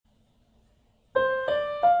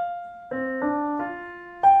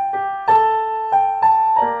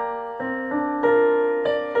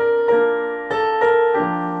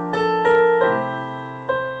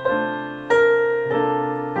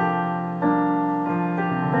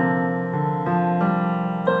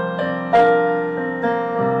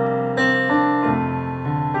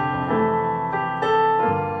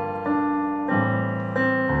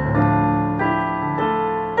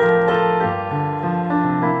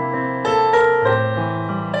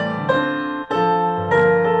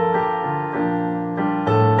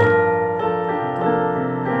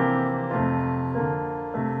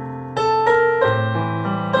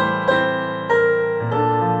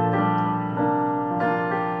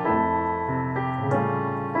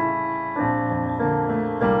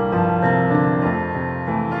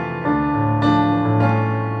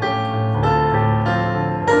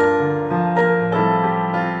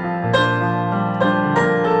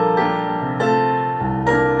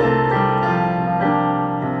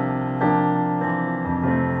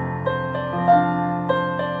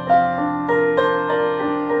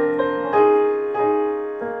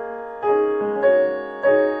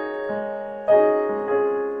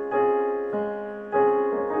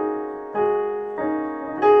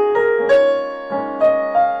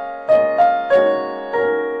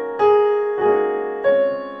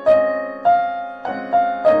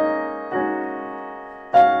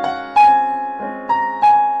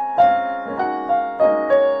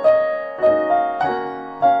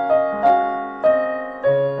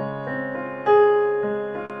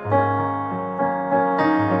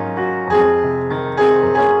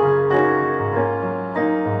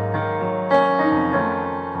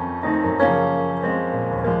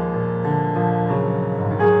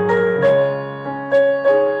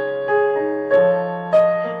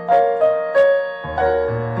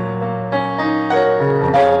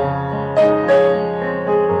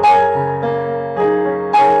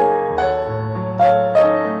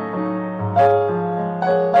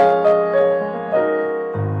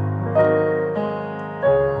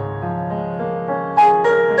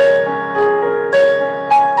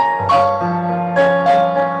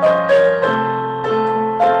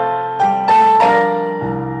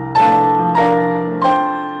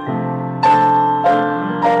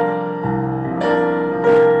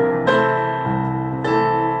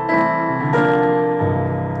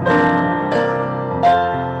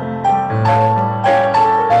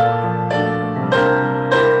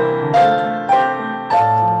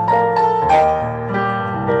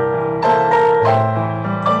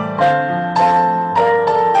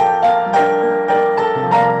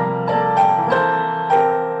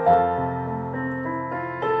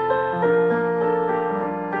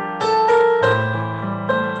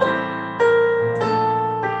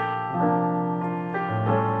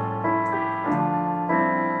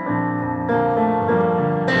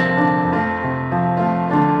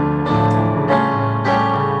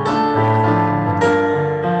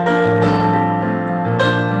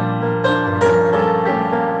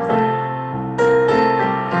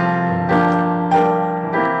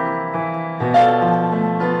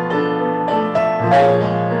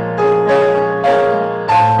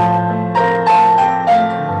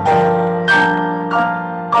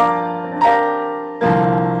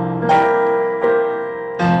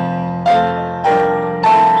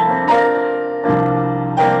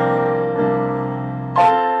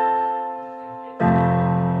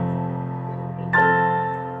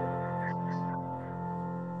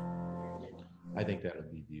I think that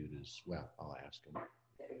would be viewed as, well, I'll ask them,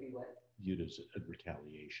 That would be what? viewed as a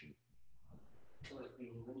retaliation. So it'd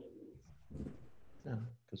be limited. Yeah,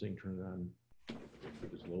 because they can turn it on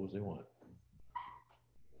as low as they want.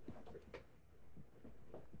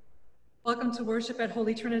 Welcome to worship at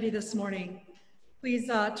Holy Trinity this morning. Please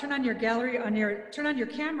turn on your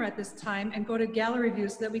camera at this time and go to gallery view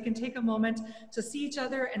so that we can take a moment to see each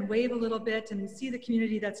other and wave a little bit and see the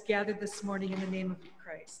community that's gathered this morning in the name of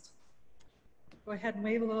Christ. Go ahead and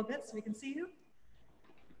wave a little bit so we can see you.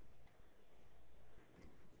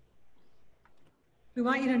 We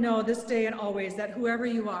want you to know this day and always that whoever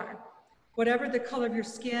you are, whatever the color of your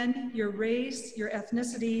skin, your race, your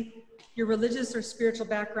ethnicity, your religious or spiritual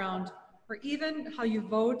background, or even how you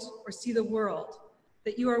vote or see the world,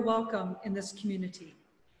 that you are welcome in this community.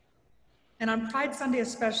 And on Pride Sunday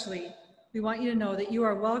especially, we want you to know that you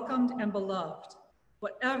are welcomed and beloved,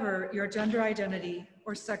 whatever your gender identity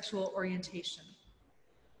or sexual orientation.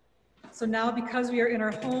 So now, because we are in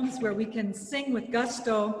our homes where we can sing with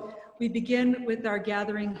gusto, we begin with our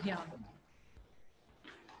gathering hymn.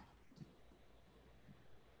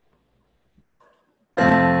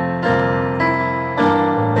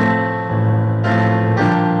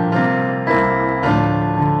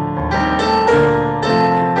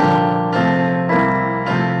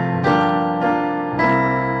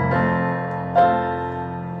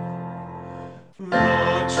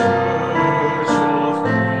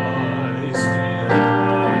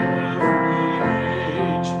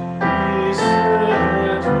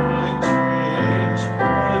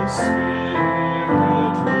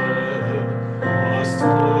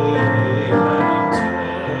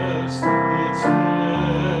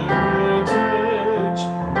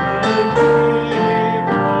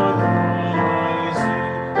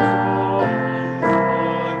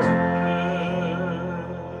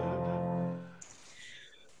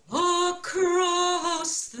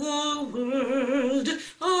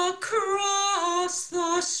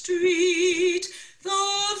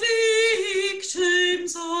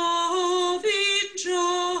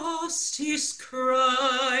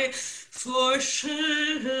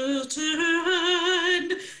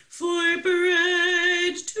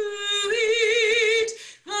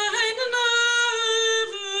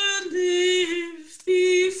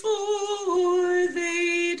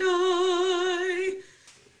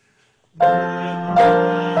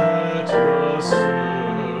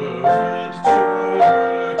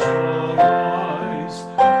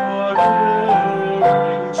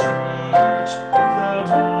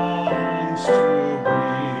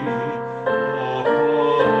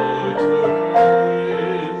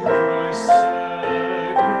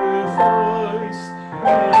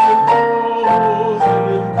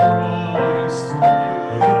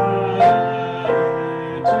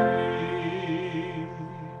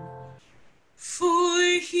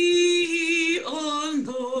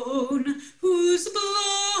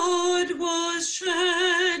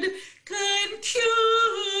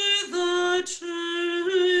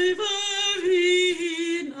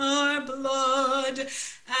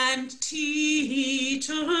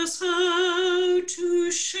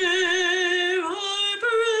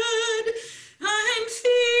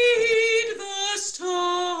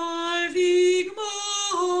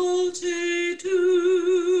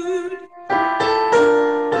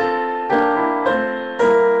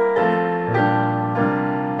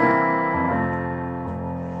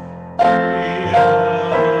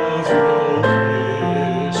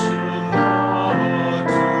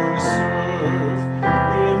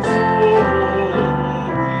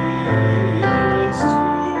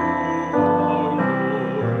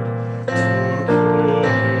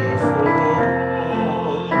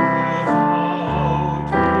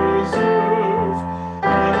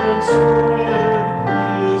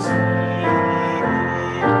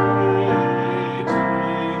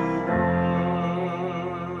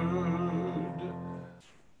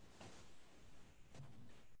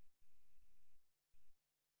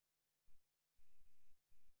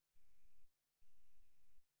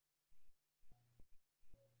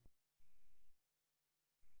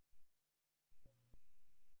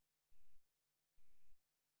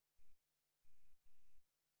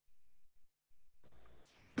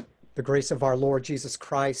 The grace of our Lord Jesus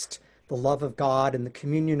Christ, the love of God, and the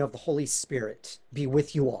communion of the Holy Spirit be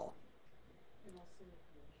with you all.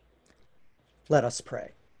 Let us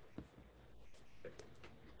pray.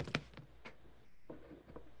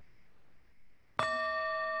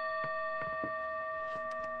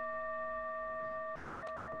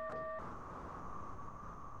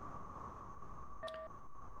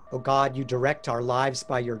 O God, you direct our lives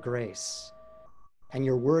by your grace. and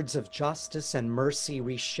your words of justice and mercy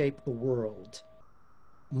reshape the world.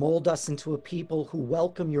 Mold us into a people who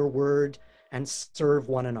welcome your word and serve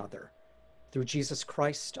one another. Through Jesus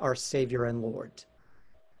Christ, our Savior and Lord.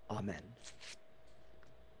 Amen.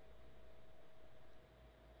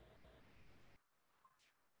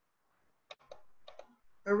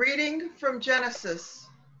 A reading from Genesis.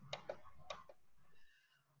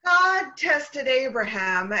 God tested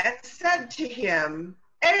Abraham and said to him,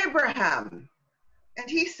 Abraham. And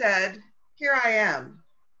he said, Here I am.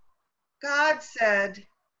 God said,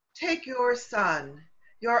 Take your son,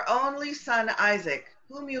 your only son Isaac,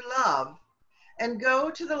 whom you love, and go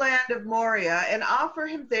to the land of Moriah and offer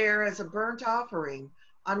him there as a burnt offering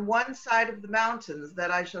on one side of the mountains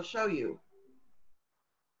that I shall show you.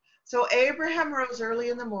 So Abraham rose early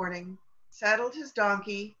in the morning, saddled his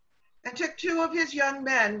donkey, and took 2 of his young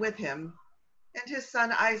men with him and his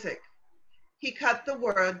son Isaac. He cut the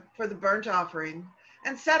wood for the burnt offering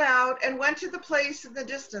and set out and went to the place in the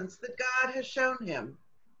distance that God has shown him.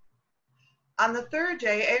 On the 3rd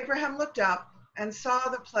day, Abraham looked up and saw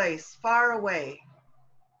the place far away.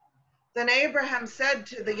 Then Abraham said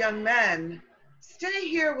to the young men, Stay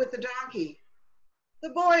here with the donkey. The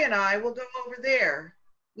boy and I will go over there.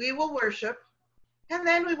 We will worship, and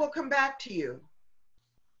then we will come back to you.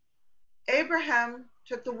 Abraham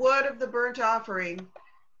took the wood of the burnt offering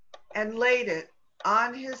and laid it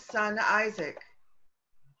on his son Isaac,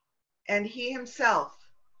 and he himself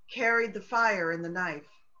carried the fire and the knife.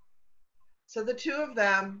 So the 2 of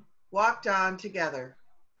them walked on together.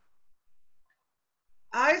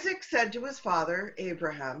 Isaac said to his father,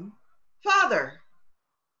 Abraham, Father!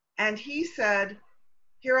 And he said,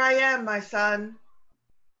 Here I am, my son.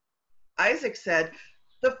 Isaac said,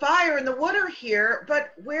 The fire and the wood are here,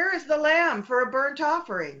 but where is the lamb for a burnt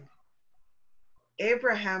offering?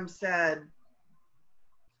 Abraham said,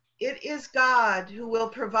 It is God who will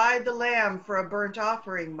provide the lamb for a burnt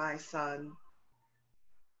offering, my son.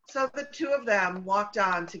 So the 2 of them walked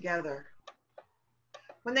on together.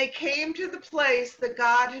 When they came to the place that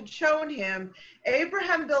God had shown him,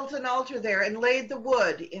 Abraham built an altar there and laid the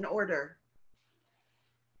wood in order.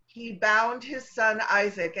 He bound his son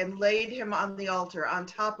Isaac and laid him on the altar on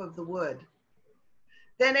top of the wood.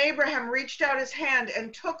 Then Abraham reached out his hand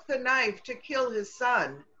and took the knife to kill his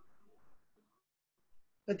son.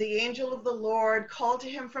 But the angel of the Lord called to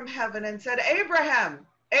him from heaven and said, Abraham,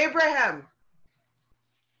 Abraham.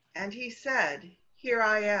 And he said, Here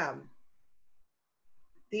I am.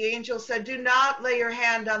 The angel said, Do not lay your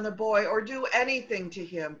hand on the boy or do anything to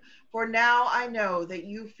him, for now I know that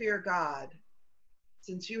you fear God,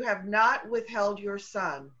 since you have not withheld your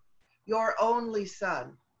son, your only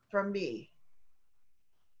son, from me.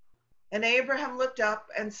 And Abraham looked up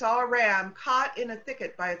and saw a ram caught in a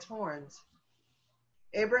thicket by its horns.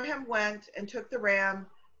 Abraham went and took the ram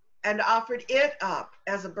and offered it up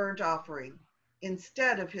as a burnt offering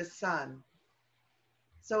instead of his son.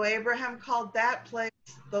 So Abraham called that place,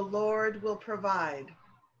 The Lord will provide.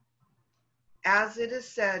 As it is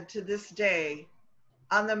said to this day,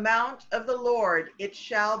 On the mount of the Lord it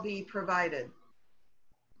shall be provided.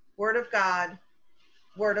 Word of God,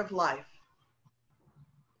 word of life.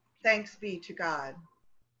 Thanks be to God.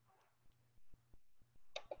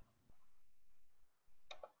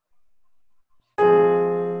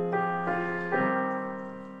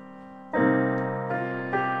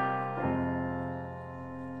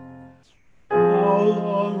 How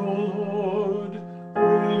long, O Lord,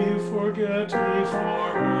 will you forget me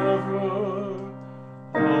forever?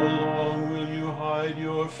 How long will you hide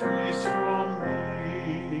your face from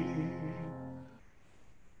me?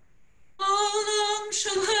 How long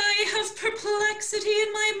shall I have perplexity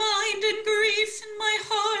in my mind and grief in my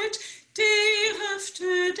heart, day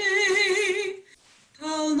after day?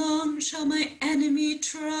 How long shall my enemy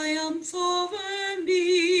triumph over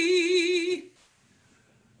me?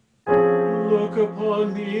 Look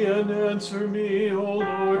upon me and answer me, O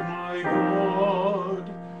Lord my God.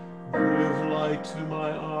 Give light to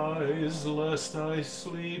my eyes, lest I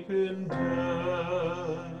sleep in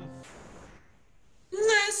death.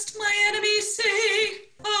 Lest my enemies say,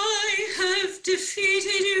 I have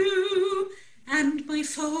defeated you, and my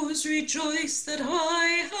foes rejoice that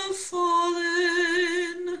I have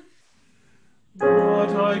fallen.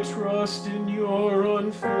 But I trust in your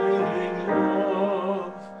unfailing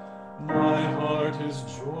love. My heart is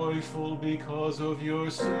joyful because of your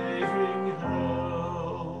saving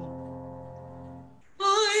help.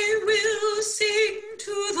 I will sing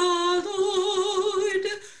to the Lord,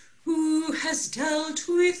 who has dealt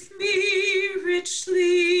with me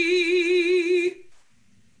richly.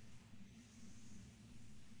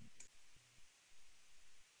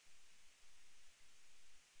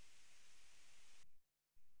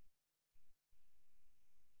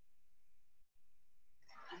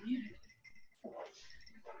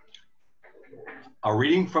 A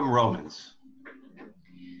reading from Romans.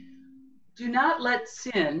 Do not let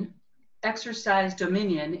sin exercise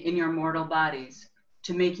dominion in your mortal bodies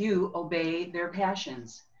to make you obey their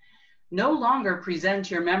passions. No longer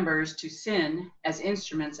present your members to sin as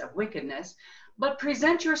instruments of wickedness, but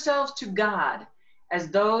present yourselves to God as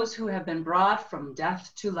those who have been brought from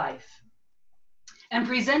death to life. And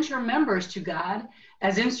present your members to God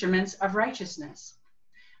as instruments of righteousness.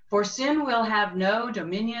 For sin will have no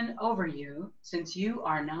dominion over you, since you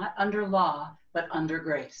are not under law, but under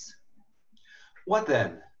grace. What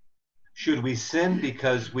then? Should we sin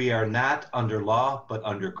because we are not under law, but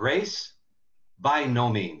under grace? By no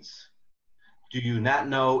means. Do you not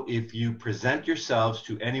know if you present yourselves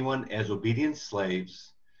to anyone as obedient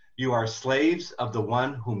slaves, you are slaves of the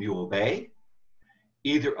one whom you obey,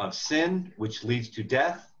 either of sin, which leads to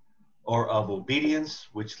death, or of obedience,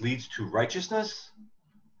 which leads to righteousness?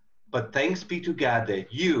 But thanks be to God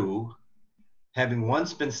that you, having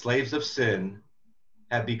once been slaves of sin,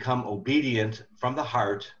 have become obedient from the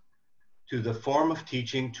heart to the form of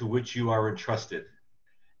teaching to which you are entrusted,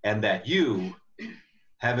 and that you,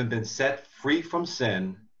 having been set free from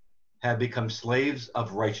sin, have become slaves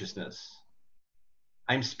of righteousness.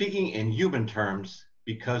 I'm speaking in human terms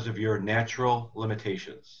because of your natural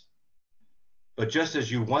limitations. But just as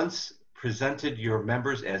you once presented your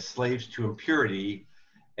members as slaves to impurity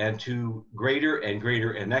and to greater and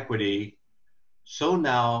greater iniquity, so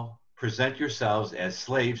now present yourselves as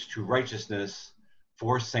slaves to righteousness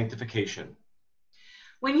for sanctification.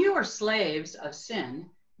 When you were slaves of sin,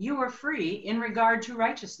 you were free in regard to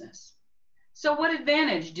righteousness. So what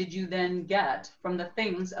advantage did you then get from the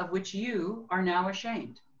things of which you are now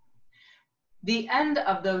ashamed? The end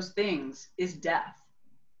of those things is death.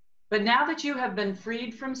 But now that you have been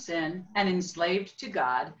freed from sin and enslaved to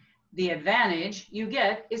God, the advantage you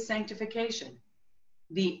get is sanctification.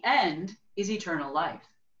 The end is eternal life.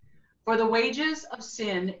 For the wages of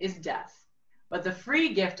sin is death, but the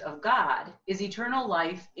free gift of God is eternal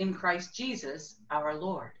life in Christ Jesus our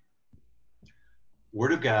Lord.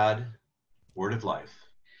 Word of God, word of life.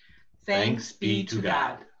 Thanks be to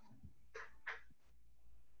God.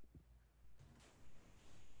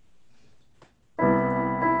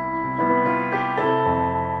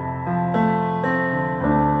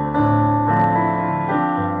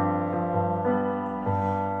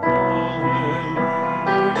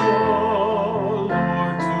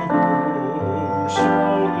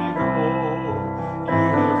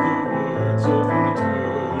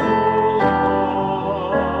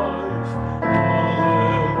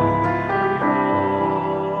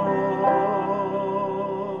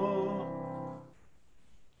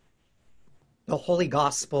 The Holy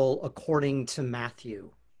Gospel according to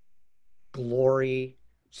Matthew. Glory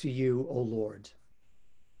to you, O Lord.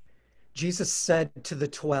 Jesus said to the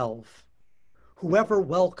 12, "Whoever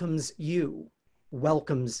welcomes you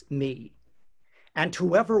welcomes me, and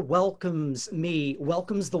whoever welcomes me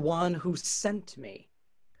welcomes the one who sent me.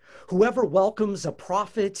 Whoever welcomes a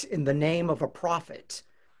prophet in the name of a prophet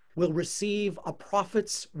will receive a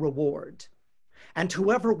prophet's reward. And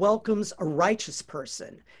whoever welcomes a righteous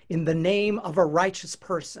person in the name of a righteous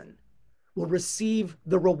person will receive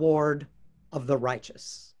the reward of the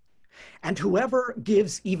righteous. And whoever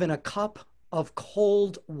gives even a cup of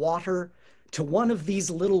cold water to one of these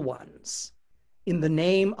little ones in the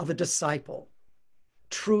name of a disciple,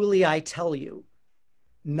 truly I tell you,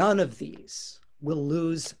 none of these will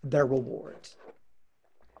lose their reward."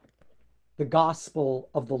 The Gospel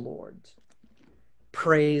of the Lord.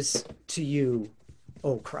 Praise to you,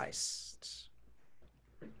 O Christ.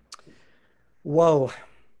 Whoa,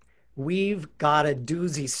 we've got a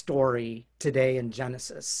doozy story today in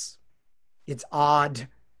Genesis. It's odd,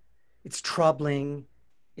 it's troubling,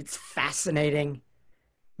 it's fascinating,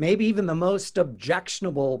 maybe even the most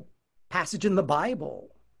objectionable passage in the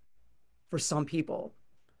Bible for some people.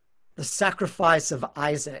 The sacrifice of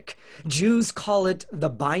Isaac. Jews call it the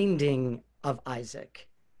binding of Isaac.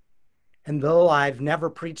 And though I've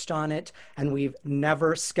never preached on it, and we've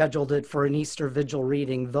never scheduled it for an Easter Vigil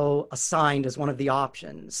reading, though assigned as one of the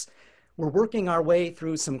options, we're working our way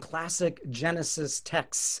through some classic Genesis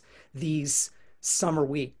texts these summer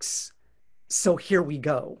weeks. So here we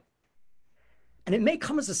go. And it may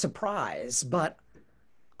come as a surprise, but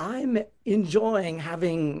I'm enjoying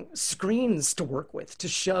having screens to work with to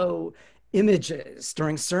show images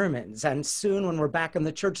during sermons. And soon when we're back in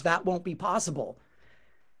the church, that won't be possible.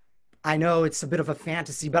 I know it's a bit of a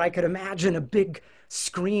fantasy, but I could imagine a big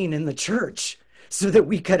screen in the church so that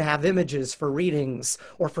we could have images for readings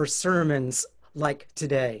or for sermons like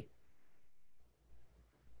today.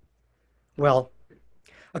 Well,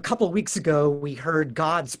 A couple of weeks ago, we heard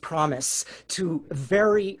God's promise to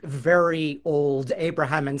very, very old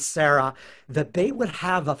Abraham and Sarah that they would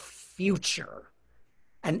have a future,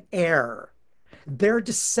 an heir. Their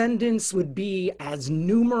descendants would be as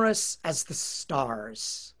numerous as the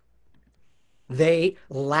stars. They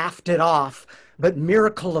laughed it off, but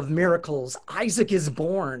miracle of miracles, Isaac is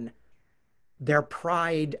born, their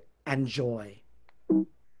pride and joy.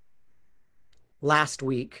 Last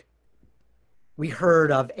week, we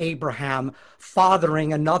heard of Abraham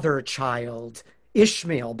fathering another child,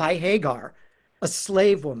 Ishmael, by Hagar, a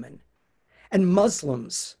slave woman. And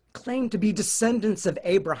Muslims claim to be descendants of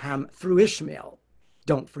Abraham through Ishmael.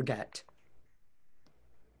 Don't forget.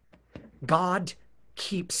 God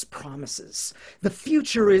keeps promises. The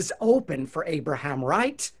future is open for Abraham,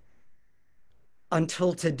 right?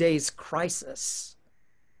 Until today's crisis.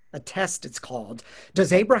 A test, it's called.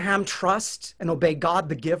 Does Abraham trust and obey God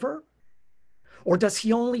the giver? Or does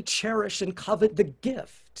he only cherish and covet the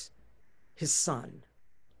gift, his son?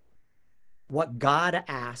 What God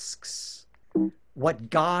asks, what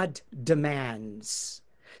God demands,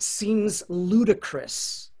 seems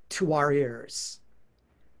ludicrous to our ears.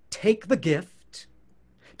 Take the gift,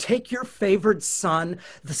 take your favored son,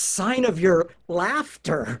 the sign of your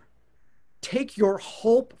laughter. Take your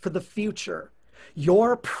hope for the future,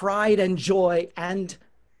 your pride and joy, and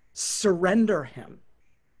surrender him.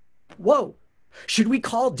 Whoa! Should we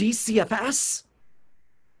call DCFS?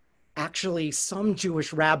 Actually, some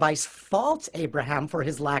Jewish rabbis fault Abraham for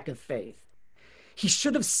his lack of faith. He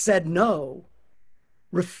should have said no,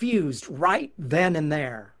 refused right then and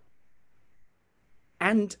there.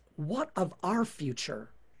 And what of our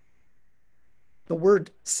future? The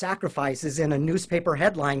word sacrifice is in a newspaper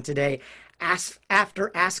headline today after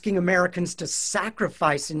asking Americans to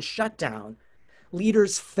sacrifice in shutdown.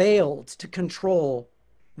 Leaders failed to control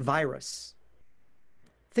virus.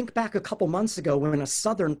 Think back a couple months ago when a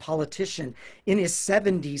Southern politician in his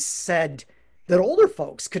 70s said that older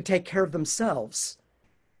folks could take care of themselves,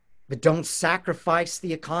 but don't sacrifice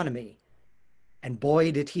the economy. And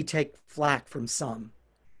boy, did he take flack from some.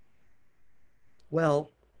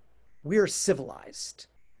 Well, we're civilized.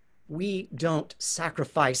 We don't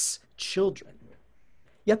sacrifice children.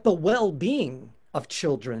 Yet the well-being of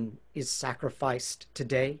children is sacrificed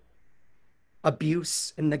today.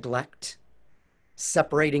 Abuse and neglect,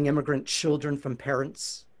 separating immigrant children from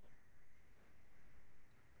parents.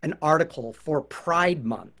 An article for Pride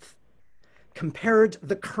Month compared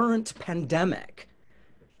the current pandemic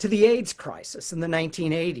to the AIDS crisis in the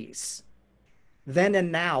 1980s. Then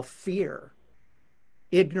and now, fear,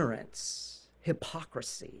 ignorance,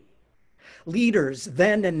 hypocrisy. Leaders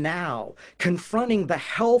then and now confronting the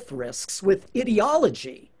health risks with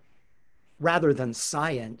ideology rather than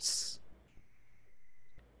science.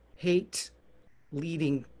 Hate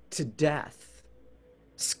leading to death,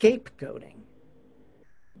 scapegoating.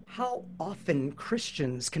 How often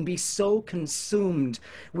Christians can be so consumed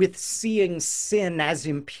with seeing sin as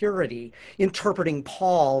impurity, interpreting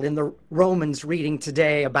Paul in the Romans reading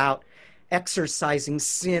today about exercising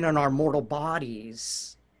sin in our mortal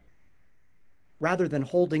bodies, rather than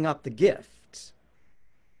holding up the gift,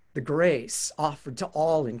 the grace offered to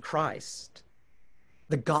all in Christ,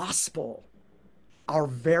 the gospel, our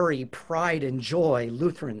very pride and joy,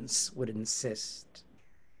 Lutherans would insist.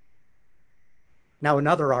 Now,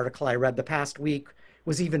 another article I read the past week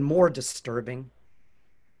was even more disturbing.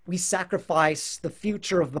 We sacrifice the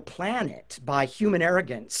future of the planet by human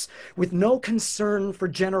arrogance with no concern for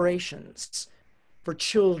generations, for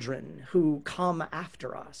children who come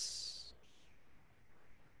after us.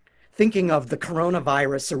 Thinking of the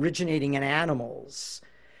coronavirus originating in animals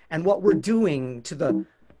and what we're doing to the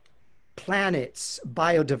planet's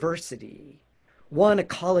biodiversity, one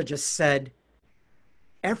ecologist said,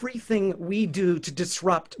 everything we do to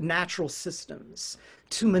disrupt natural systems,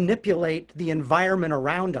 to manipulate the environment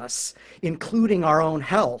around us, including our own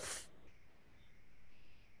health,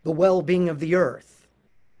 the well-being of the earth,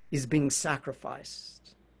 is being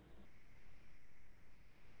sacrificed.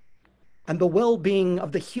 And the well-being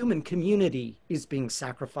of the human community is being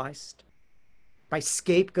sacrificed by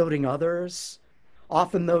scapegoating others,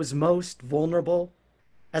 often those most vulnerable,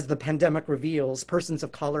 as the pandemic reveals, persons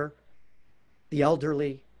of color, the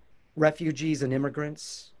elderly, refugees and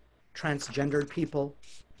immigrants, transgendered people.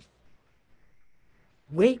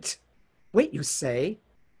 Wait, you say.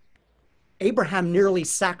 Abraham nearly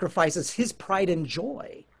sacrifices his pride and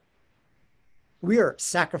joy. We're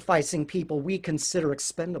sacrificing people we consider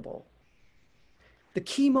expendable. The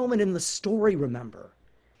key moment in the story, remember,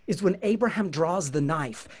 is when Abraham draws the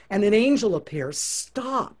knife and an angel appears.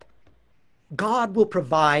 Stop. God will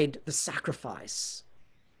provide the sacrifice.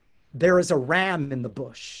 There is a ram in the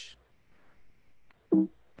bush.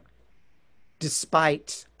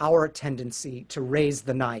 Despite our tendency to raise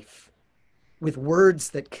the knife with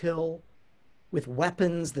words that kill, with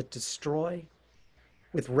weapons that destroy,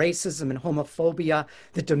 with racism and homophobia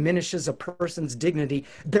that diminishes a person's dignity,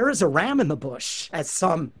 there is a ram in the bush, as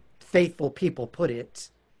some faithful people put it.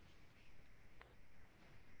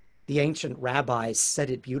 The ancient rabbis said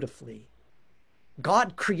it beautifully.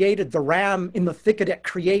 God created the ram in the thicket at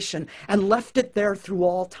creation and left it there through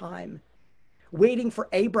all time, waiting for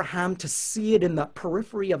Abraham to see it in the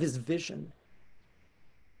periphery of his vision.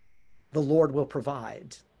 The Lord will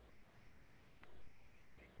provide.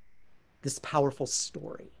 This powerful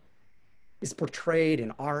story is portrayed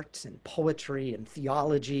in art and poetry and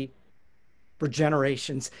theology for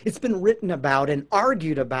generations. It's been written about and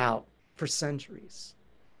argued about for centuries.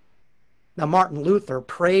 Now, Martin Luther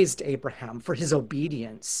praised Abraham for his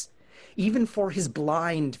obedience, even for his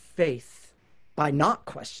blind faith, by not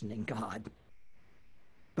questioning God.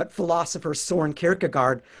 But philosopher Soren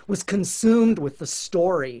Kierkegaard was consumed with the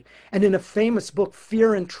story, and in a famous book,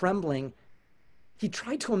 Fear and Trembling, he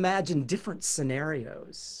tried to imagine different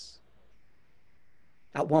scenarios.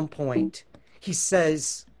 At one point, he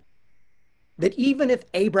says that even if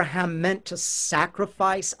Abraham meant to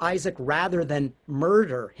sacrifice Isaac rather than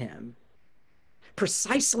murder him,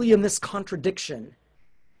 precisely in this contradiction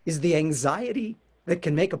is the anxiety that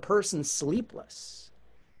can make a person sleepless.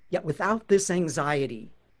 Yet without this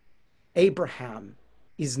anxiety, Abraham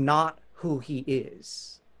is not who he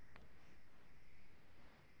is.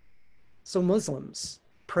 So Muslims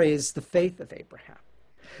praise the faith of Abraham.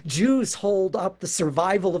 Jews hold up the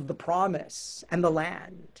survival of the promise and the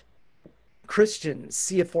land. Christians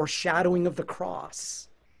see a foreshadowing of the cross,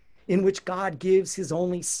 in which God gives his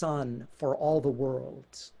only son for all the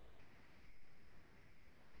world.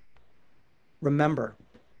 Remember,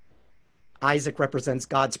 Isaac represents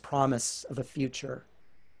God's promise of a future.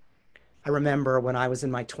 I remember when I was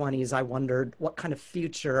in my 20s, I wondered what kind of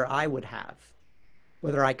future I would have,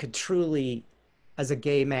 whether I could truly, as a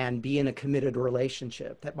gay man, be in a committed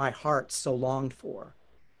relationship that my heart so longed for,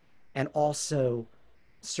 and also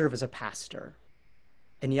serve as a pastor.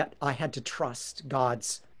 And yet I had to trust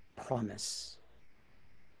God's promise.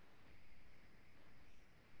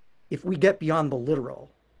 If we get beyond the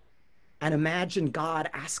literal and imagine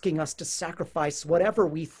God asking us to sacrifice whatever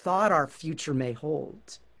we thought our future may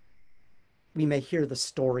hold, we may hear the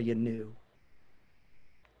story anew.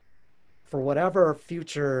 For whatever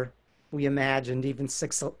future we imagined even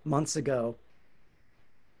 6 months ago,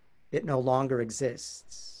 it no longer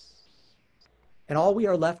exists. And all we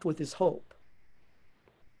are left with is hope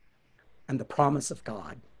and the promise of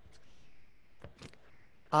God.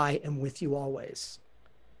 I am with you always.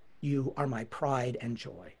 You are my pride and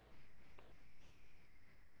joy.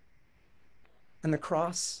 And the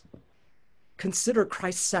cross, consider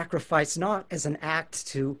Christ's sacrifice not as an act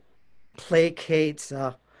to placate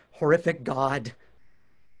a horrific God,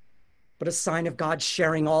 but a sign of God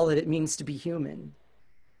sharing all that it means to be human,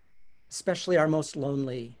 especially our most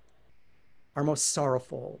lonely, our most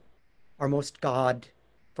sorrowful, our most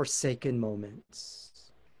God-forsaken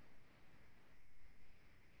moments.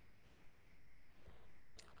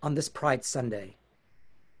 On this Pride Sunday,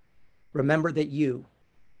 remember that you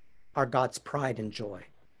are God's pride and joy.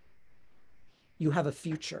 You have a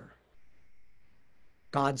future.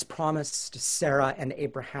 God's promise to Sarah and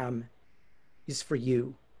Abraham is for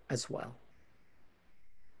you as well.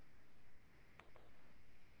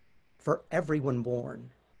 For everyone born,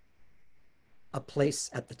 a place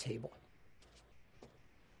at the table.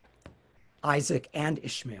 Isaac and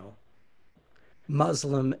Ishmael,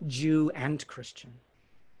 Muslim, Jew, and Christian.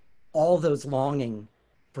 All those longing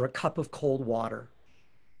for a cup of cold water,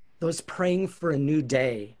 those praying for a new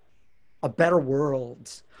day, a better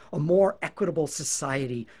world, a more equitable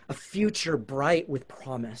society, a future bright with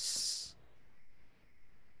promise.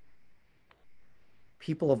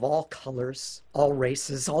 People of all colors, all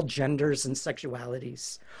races, all genders and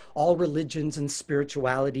sexualities, all religions and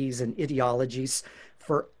spiritualities and ideologies,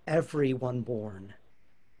 for everyone born.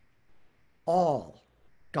 All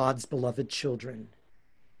God's beloved children.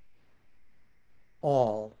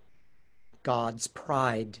 All God's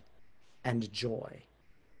pride and joy.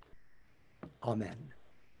 Amen.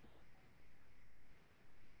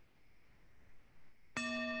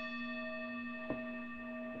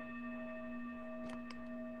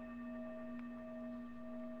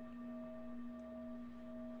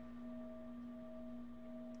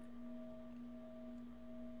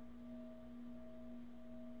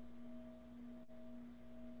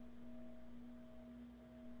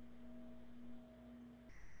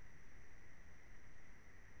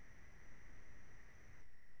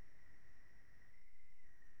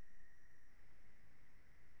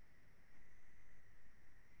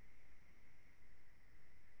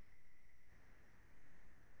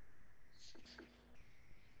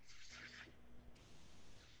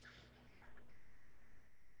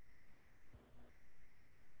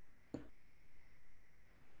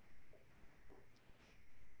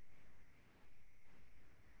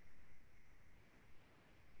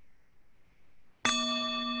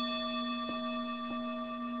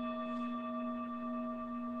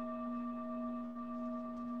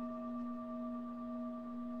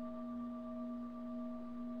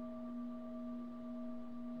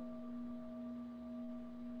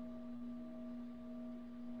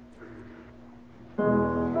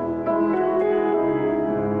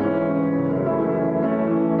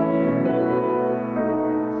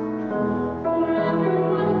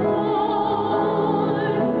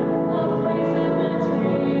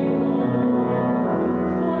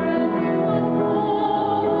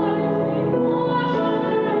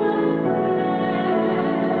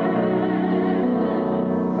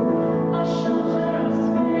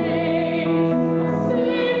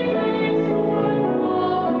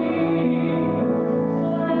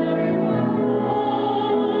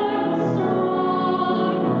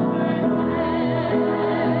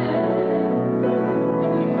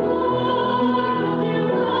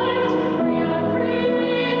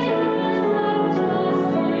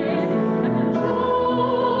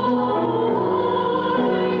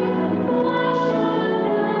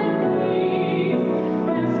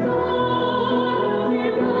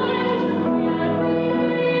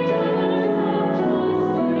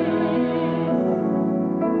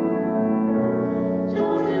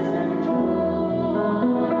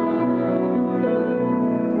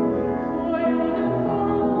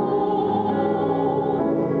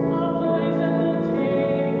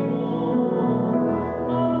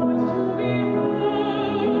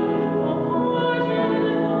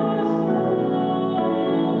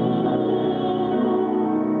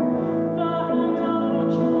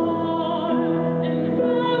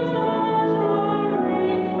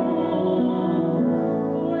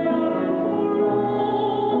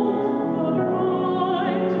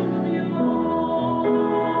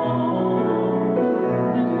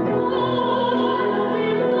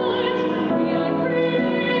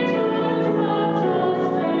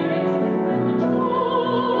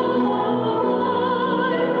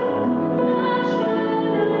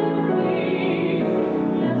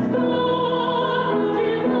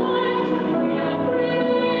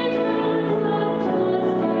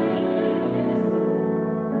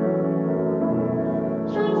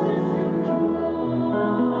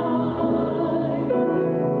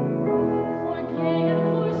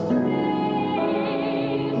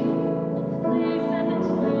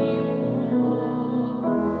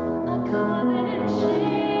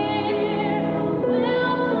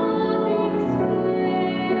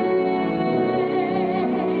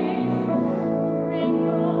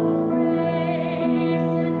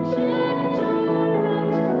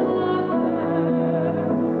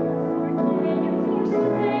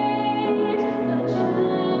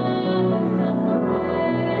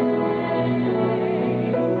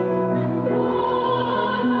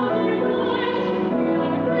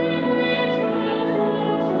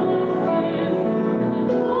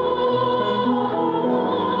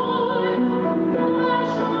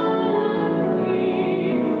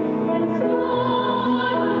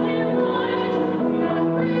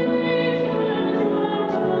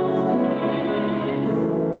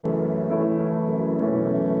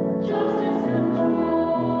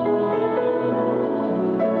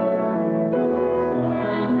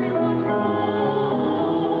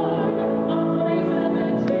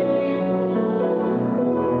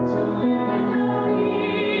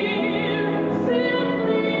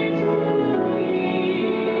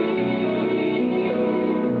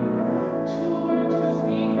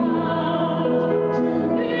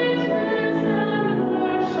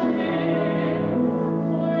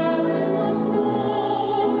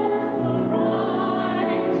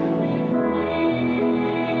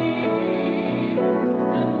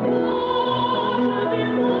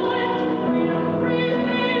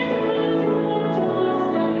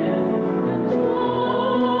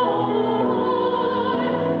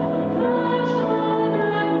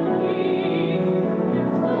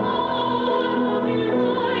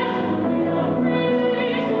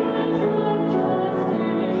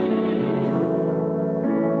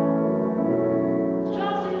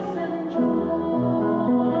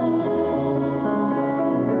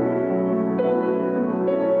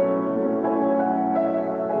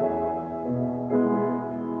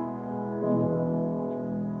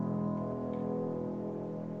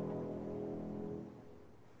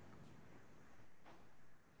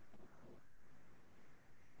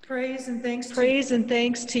 Praise and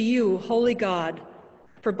thanks to you, holy God,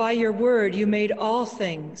 for by your word you made all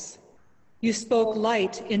things. You spoke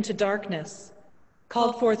light into darkness,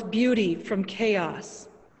 called forth beauty from chaos,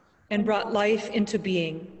 and brought life into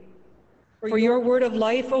being. For your word of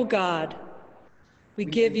life, O God, we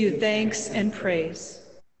give you thanks and praise.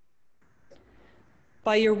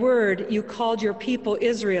 By your word, you called your people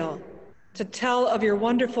Israel to tell of your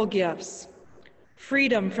wonderful gifts,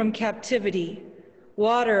 freedom from captivity,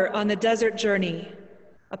 water on the desert journey,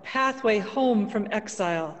 a pathway home from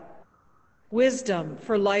exile, wisdom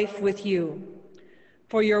for life with you.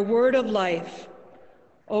 For your word of life,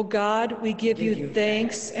 O God, we give you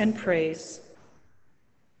thanks and praise.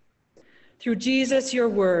 Through Jesus, your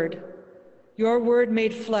word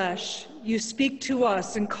made flesh, you speak to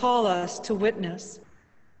us and call us to witness.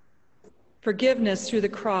 Forgiveness through the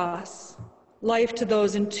cross, life to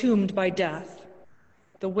those entombed by death,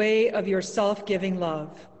 the way of your self-giving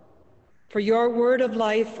love. For your word of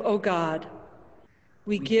life, O God,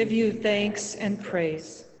 we give you thanks and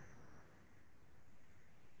praise.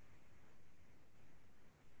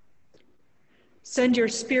 Send your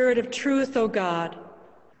spirit of truth, O God.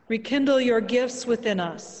 Rekindle your gifts within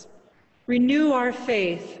us. Renew our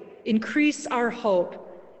faith, increase our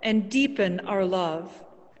hope, and deepen our love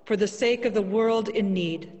for the sake of the world in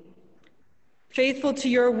need. Faithful to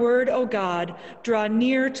your word, O God, draw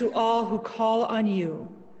near to all who call on you.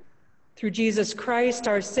 Through Jesus Christ,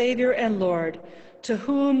 our Savior and Lord, to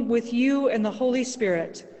whom, with you and the Holy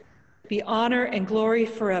Spirit, be honor and glory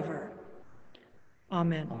forever.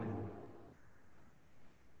 Amen.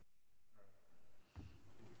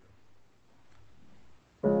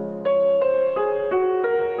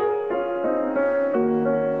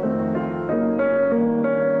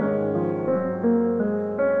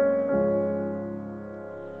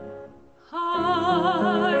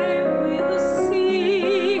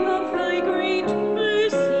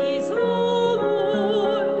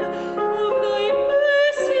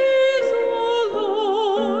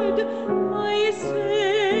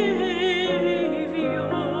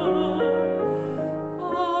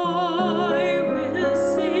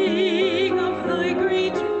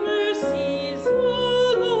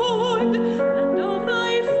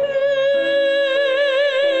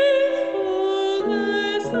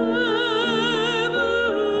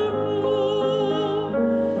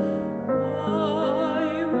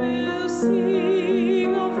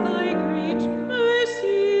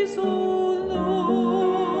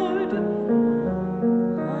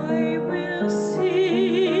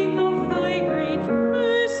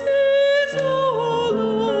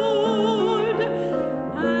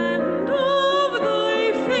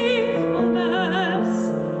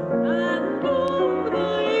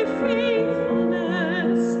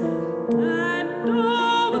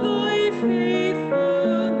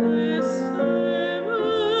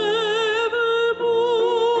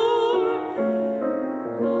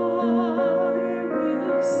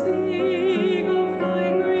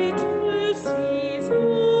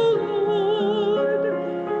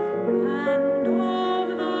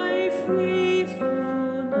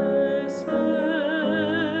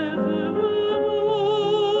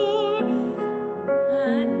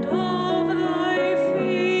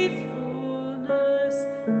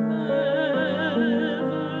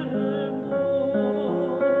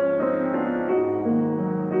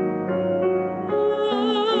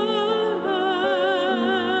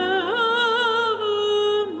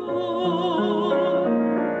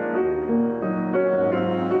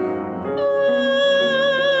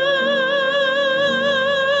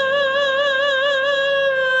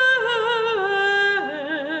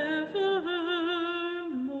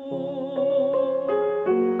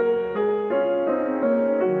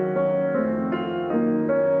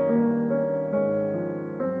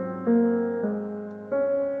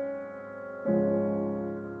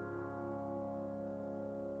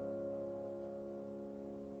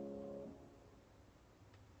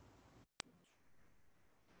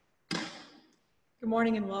 Good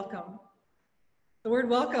morning and welcome. The word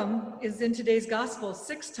welcome is in today's gospel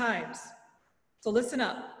 6 times. So listen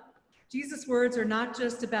up. Jesus' words are not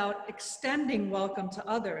just about extending welcome to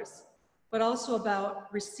others, but also about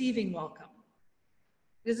receiving welcome.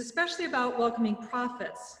 It is especially about welcoming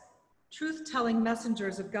prophets, truth-telling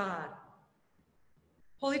messengers of God.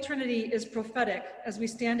 Holy Trinity is prophetic as we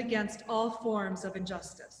stand against all forms of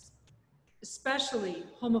injustice, especially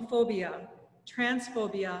homophobia,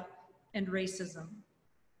 transphobia, and racism.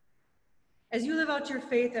 As you live out your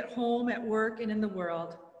faith at home, at work, and in the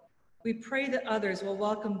world, we pray that others will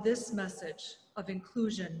welcome this message of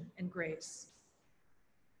inclusion and grace.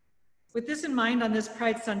 With this in mind, on this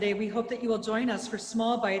Pride Sunday, we hope that you will join us for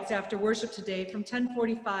small bites after worship today from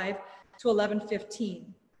 10:45 to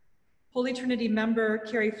 11:15. Holy Trinity member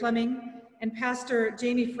Carrie Fleming and Pastor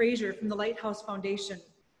Jamie Frazier from the Lighthouse Foundation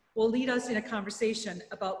will lead us in a conversation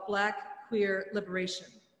about Black queer liberation.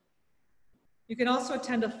 You can also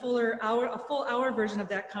attend a full hour version of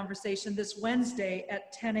that conversation this Wednesday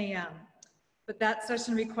at 10 a.m. But that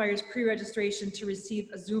session requires pre-registration to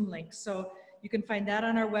receive a Zoom link. So you can find that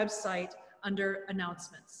on our website under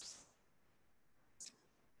announcements.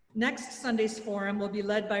 Next Sunday's forum will be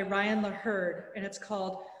led by Ryan LaHerd, and it's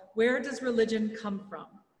called Where Does Religion Come From?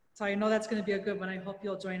 So I know that's going to be a good one. I hope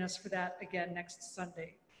you'll join us for that again next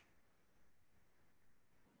Sunday.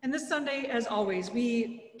 And this Sunday, as always,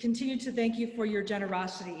 we continue to thank you for your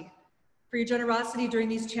generosity during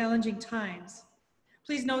these challenging times.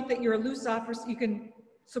 Please note that you can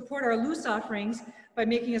support our loose offerings by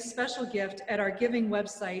making a special gift at our giving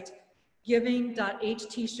website,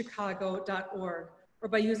 giving.htchicago.org, or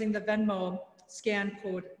by using the Venmo scan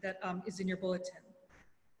code that is in your bulletin.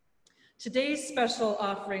 Today's special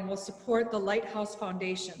offering will support the Lighthouse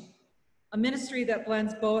Foundation, a ministry that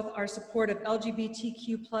blends both our support of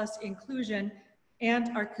LGBTQ+ inclusion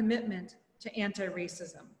and our commitment to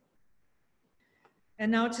anti-racism. And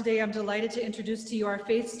now today, I'm delighted to introduce to you our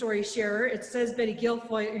faith story sharer. It says Betty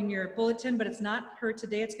Guilfoyle in your bulletin, but it's not her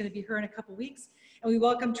today. It's going to be her in a couple weeks. And we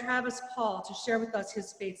welcome Travis Paul to share with us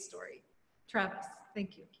his faith story. Travis,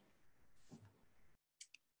 thank you.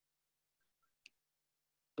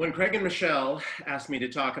 When Craig and Michelle asked me to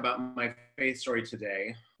talk about my faith story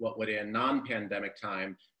today, what would in non-pandemic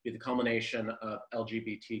time be the culmination of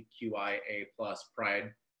LGBTQIA+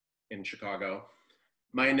 pride in Chicago,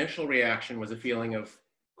 my initial reaction was a feeling of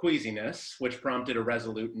queasiness, which prompted a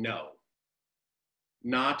resolute no.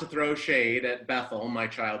 Not to throw shade at Bethel, my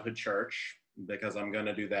childhood church, because I'm going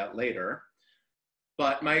to do that later,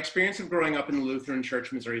 but my experience of growing up in the Lutheran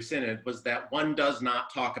Church Missouri Synod was that one does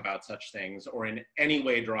not talk about such things or in any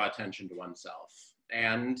way draw attention to oneself,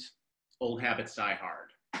 and old habits die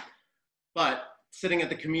hard. But sitting at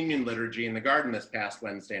the communion liturgy in the garden this past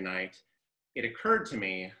Wednesday night, it occurred to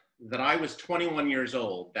me that I was 21 years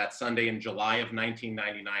old that Sunday in July of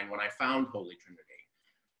 1999 when I found Holy Trinity,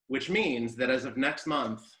 which means that as of next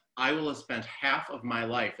month, I will have spent half of my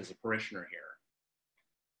life as a parishioner here.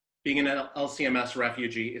 Being an LCMS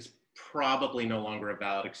refugee is probably no longer a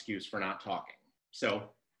valid excuse for not talking.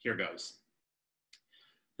 So here goes.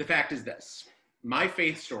 The fact is this: my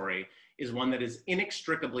faith story is one that is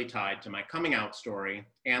inextricably tied to my coming out story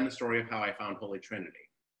and the story of how I found Holy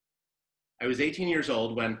Trinity. I was 18 years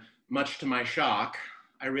old when, much to my shock,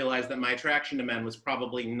 I realized that my attraction to men was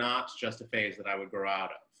probably not just a phase that I would grow out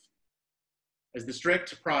of. As the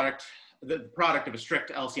product of a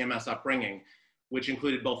strict LCMS upbringing, which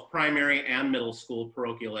included both primary and middle school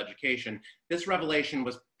parochial education, this revelation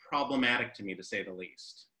was problematic to me, to say the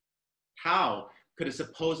least. How could a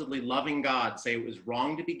supposedly loving God say it was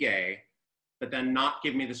wrong to be gay, but then not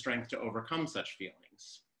give me the strength to overcome such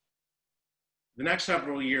feelings? The next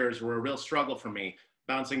several years were a real struggle for me,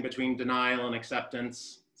 bouncing between denial and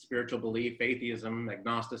acceptance, spiritual belief, atheism,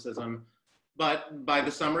 agnosticism. But by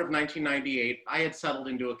the summer of 1998, I had settled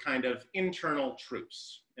into a kind of internal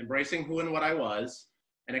truce, embracing who and what I was,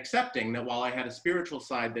 and accepting that while I had a spiritual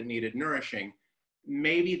side that needed nourishing,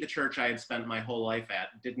 maybe the church I had spent my whole life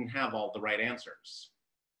at didn't have all the right answers.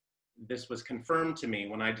 This was confirmed to me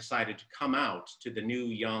when I decided to come out to the new,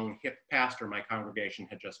 young, hip pastor my congregation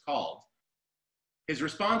had just called. His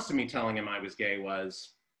response to me telling him I was gay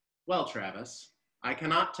was, "Well, Travis, I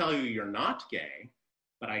cannot tell you you're not gay,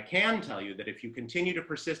 but I can tell you that if you continue to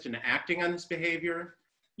persist in acting on this behavior,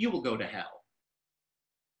 you will go to hell."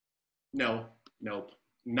 No, nope,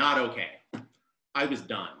 not okay. I was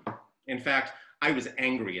done. In fact, I was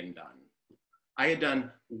angry and done. I had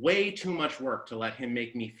done way too much work to let him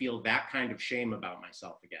make me feel that kind of shame about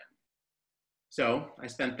myself again. So I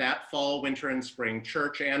spent that fall, winter, and spring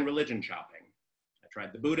church and religion shopping. I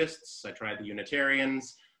tried the Buddhists, I tried the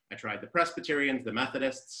Unitarians, I tried the Presbyterians, the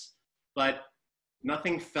Methodists, but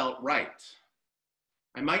nothing felt right.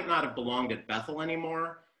 I might not have belonged at Bethel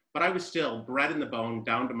anymore, but I was still bred in the bone,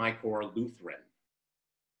 down to my core, Lutheran.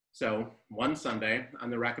 So one Sunday, on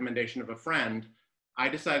the recommendation of a friend, I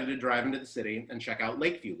decided to drive into the city and check out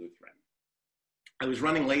Lakeview Lutheran. I was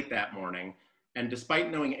running late that morning, and despite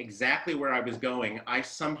knowing exactly where I was going, I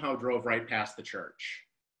somehow drove right past the church.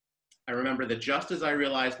 I remember that just as I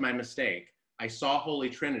realized my mistake, I saw Holy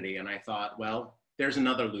Trinity and I thought, well, there's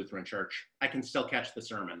another Lutheran church. I can still catch the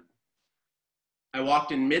sermon. I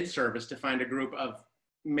walked in mid-service to find a group of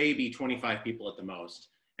maybe 25 people at the most,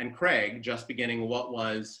 and Craig just beginning what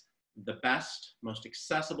was the best, most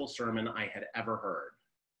accessible sermon I had ever heard.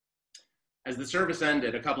 As the service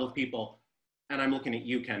ended, a couple of people, and I'm looking at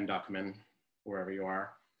you, Ken Duckman, wherever you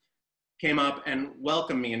are, came up and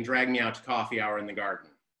welcomed me and dragged me out to coffee hour in the garden.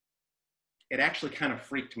 It actually kind of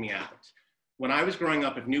freaked me out. When I was growing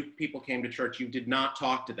up, if new people came to church, you did not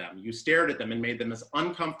talk to them. You stared at them and made them as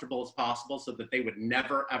uncomfortable as possible so that they would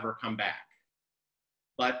never, ever come back.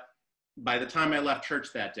 But by the time I left church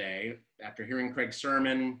that day, after hearing Craig's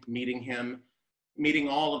sermon, meeting him, meeting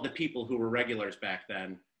all of the people who were regulars back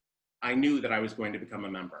then, I knew that I was going to become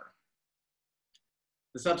a member.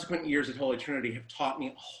 The subsequent years at Holy Trinity have taught me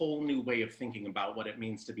a whole new way of thinking about what it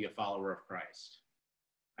means to be a follower of Christ.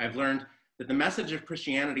 I've learned that the message of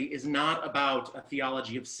Christianity is not about a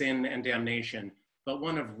theology of sin and damnation, but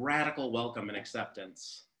one of radical welcome and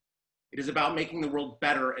acceptance. It is about making the world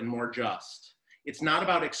better and more just. It's not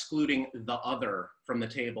about excluding the other from the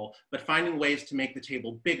table, but finding ways to make the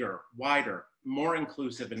table bigger, wider, more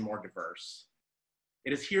inclusive, and more diverse.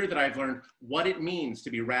 It is here that I've learned what it means to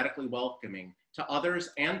be radically welcoming to others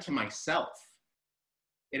and to myself.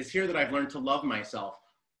 It is here that I've learned to love myself,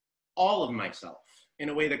 all of myself, in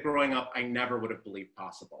a way that growing up I never would have believed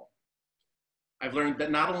possible. I've learned that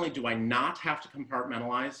not only do I not have to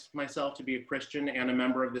compartmentalize myself to be a Christian and a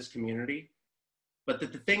member of this community, but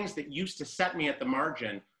that the things that used to set me at the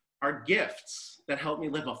margin are gifts that help me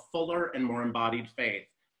live a fuller and more embodied faith,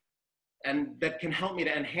 and that can help me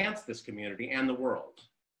to enhance this community and the world.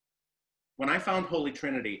 When I found Holy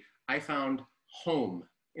Trinity, I found home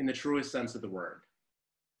in the truest sense of the word.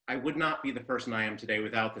 I would not be the person I am today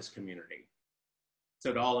without this community.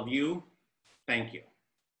 So to all of you, thank you.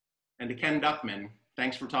 And to Ken Duckman,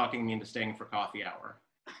 thanks for talking me into staying for coffee hour.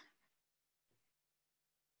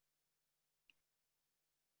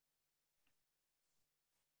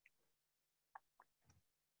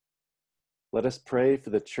 Let us pray for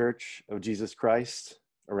the Church of Jesus Christ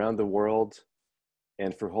around the world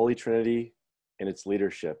and for Holy Trinity and its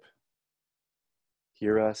leadership.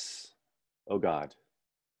 Hear us, O God.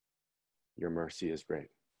 Your mercy is great.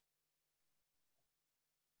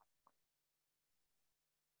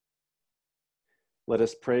 Let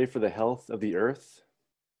us pray for the health of the earth,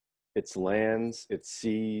 its lands, its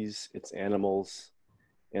seas, its animals,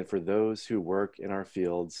 and for those who work in our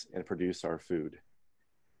fields and produce our food.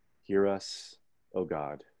 Hear us, O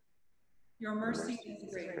God. Your mercy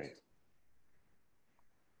is great.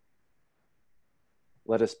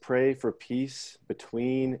 Let us pray for peace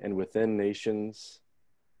between and within nations,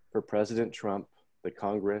 for President Trump, the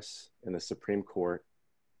Congress, and the Supreme Court,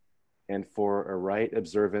 and for a right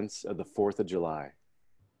observance of the 4th of July.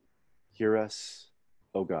 Hear us,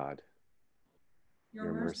 O God.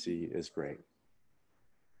 Your mercy is great.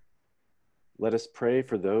 Let us pray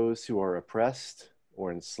for those who are oppressed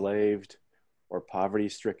or enslaved or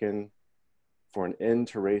poverty-stricken, for an end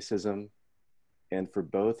to racism, and for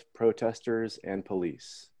both protesters and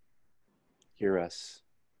police. Hear us,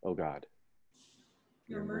 O God.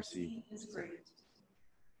 Your mercy is great.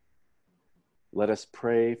 Let us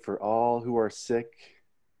pray for all who are sick,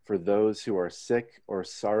 for those who are sick or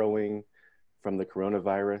sorrowing from the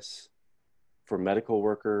coronavirus, for medical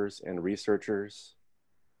workers and researchers,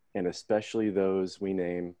 and especially those we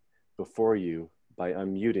name before you by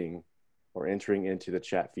unmuting or entering into the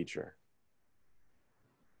chat feature.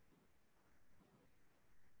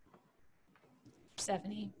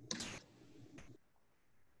 Stephanie.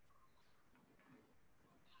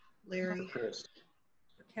 Larry. Chris.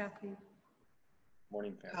 Kathy.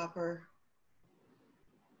 Morning, Pat. Copper.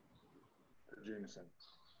 Jameson.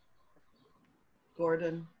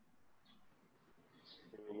 Gordon.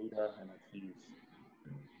 Luda and Keith.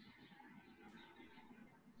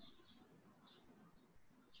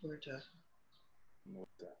 Georgia.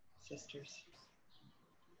 Melissa. Sisters.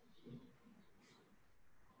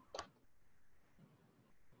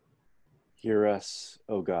 Hear us,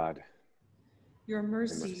 O God. Your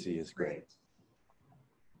mercy is great.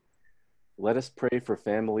 Let us pray for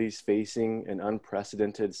families facing an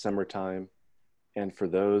unprecedented summertime and for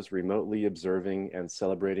those remotely observing and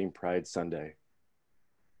celebrating Pride Sunday.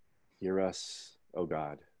 Hear us, O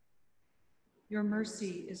God. Your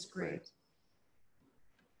mercy is great.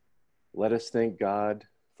 Let us thank God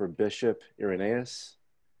for Bishop Irenaeus,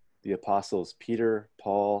 the apostles Peter,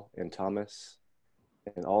 Paul, and Thomas,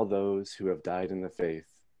 and all those who have died in the faith.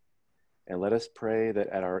 And let us pray that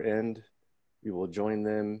at our end, we will join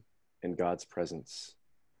them in God's presence.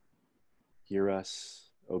 Hear us,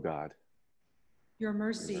 O God. Your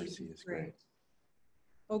mercy is great.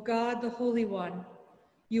 O God, the Holy One,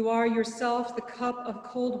 you are yourself the cup of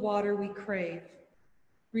cold water we crave,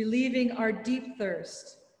 relieving our deep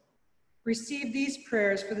thirst. Receive these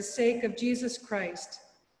prayers for the sake of Jesus Christ,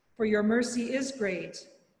 for your mercy is great,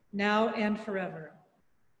 now and forever.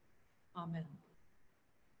 Amen.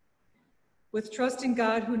 With trust in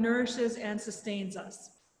God who nourishes and sustains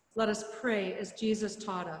us, let us pray as Jesus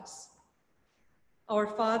taught us. Our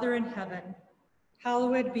Father in heaven,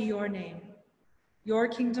 hallowed be your name. Your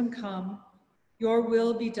kingdom come, your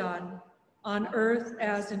will be done, on earth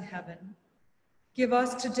as in heaven. Give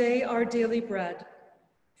us today our daily bread.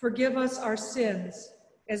 Forgive us our sins,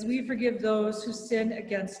 as we forgive those who sin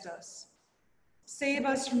against us. Save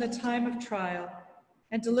us from the time of trial,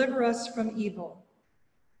 and deliver us from evil.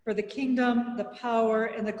 For the kingdom, the power,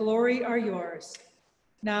 and the glory are yours,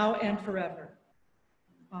 now and forever.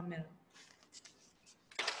 Amen.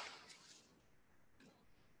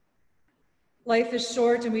 Life is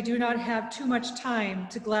short, and we do not have too much time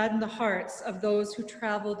to gladden the hearts of those who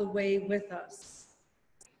travel the way with us.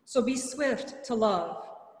 So be swift to love,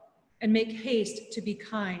 and make haste to be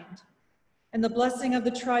kind. And the blessing of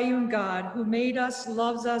the triune God, who made us,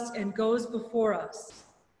 loves us, and goes before us,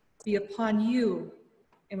 be upon you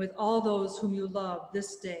and with all those whom you love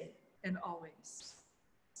this day and always.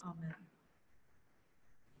 Amen.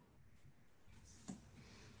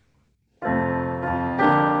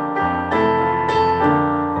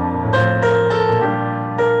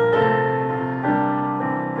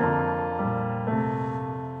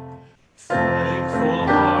 Thankful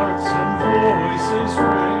hearts and voices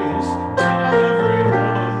raise, tell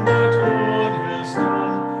everyone what God has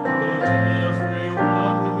done. Let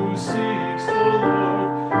everyone who seeks the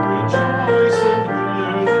Lord rejoice and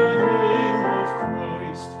bear the name of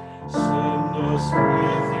Christ. Send us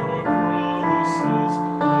with your promises,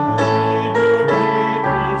 and lead your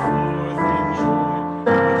people forth in joy,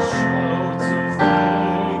 with shouts of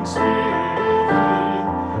thanksgiving.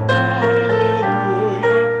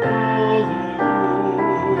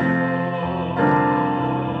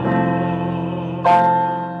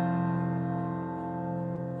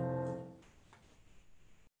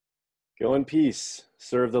 Go in peace.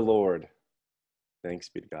 Serve the Lord. Thanks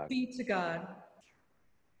be to God. Be to God.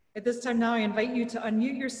 At this time now, I invite you to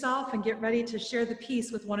unmute yourself and get ready to share the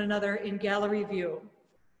peace with one another in gallery view.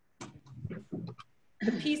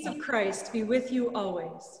 The peace of Christ be with you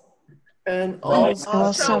always. And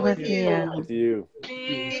Also with you. With you.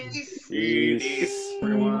 Peace. Peace.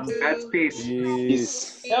 Everyone. That's peace.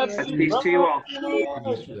 Peace. That's peace to you all.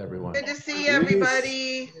 Peace with everyone. Good to see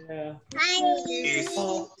everybody. Peace.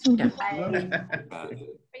 Right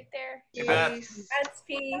there. Peace. That's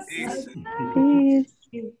peace. Peace.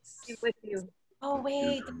 With you. Oh,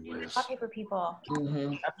 wait. The wallpaper people.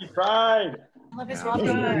 Happy Pride. I love his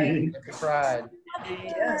wallpaper. Happy Pride.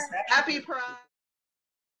 Happy Happy Pride.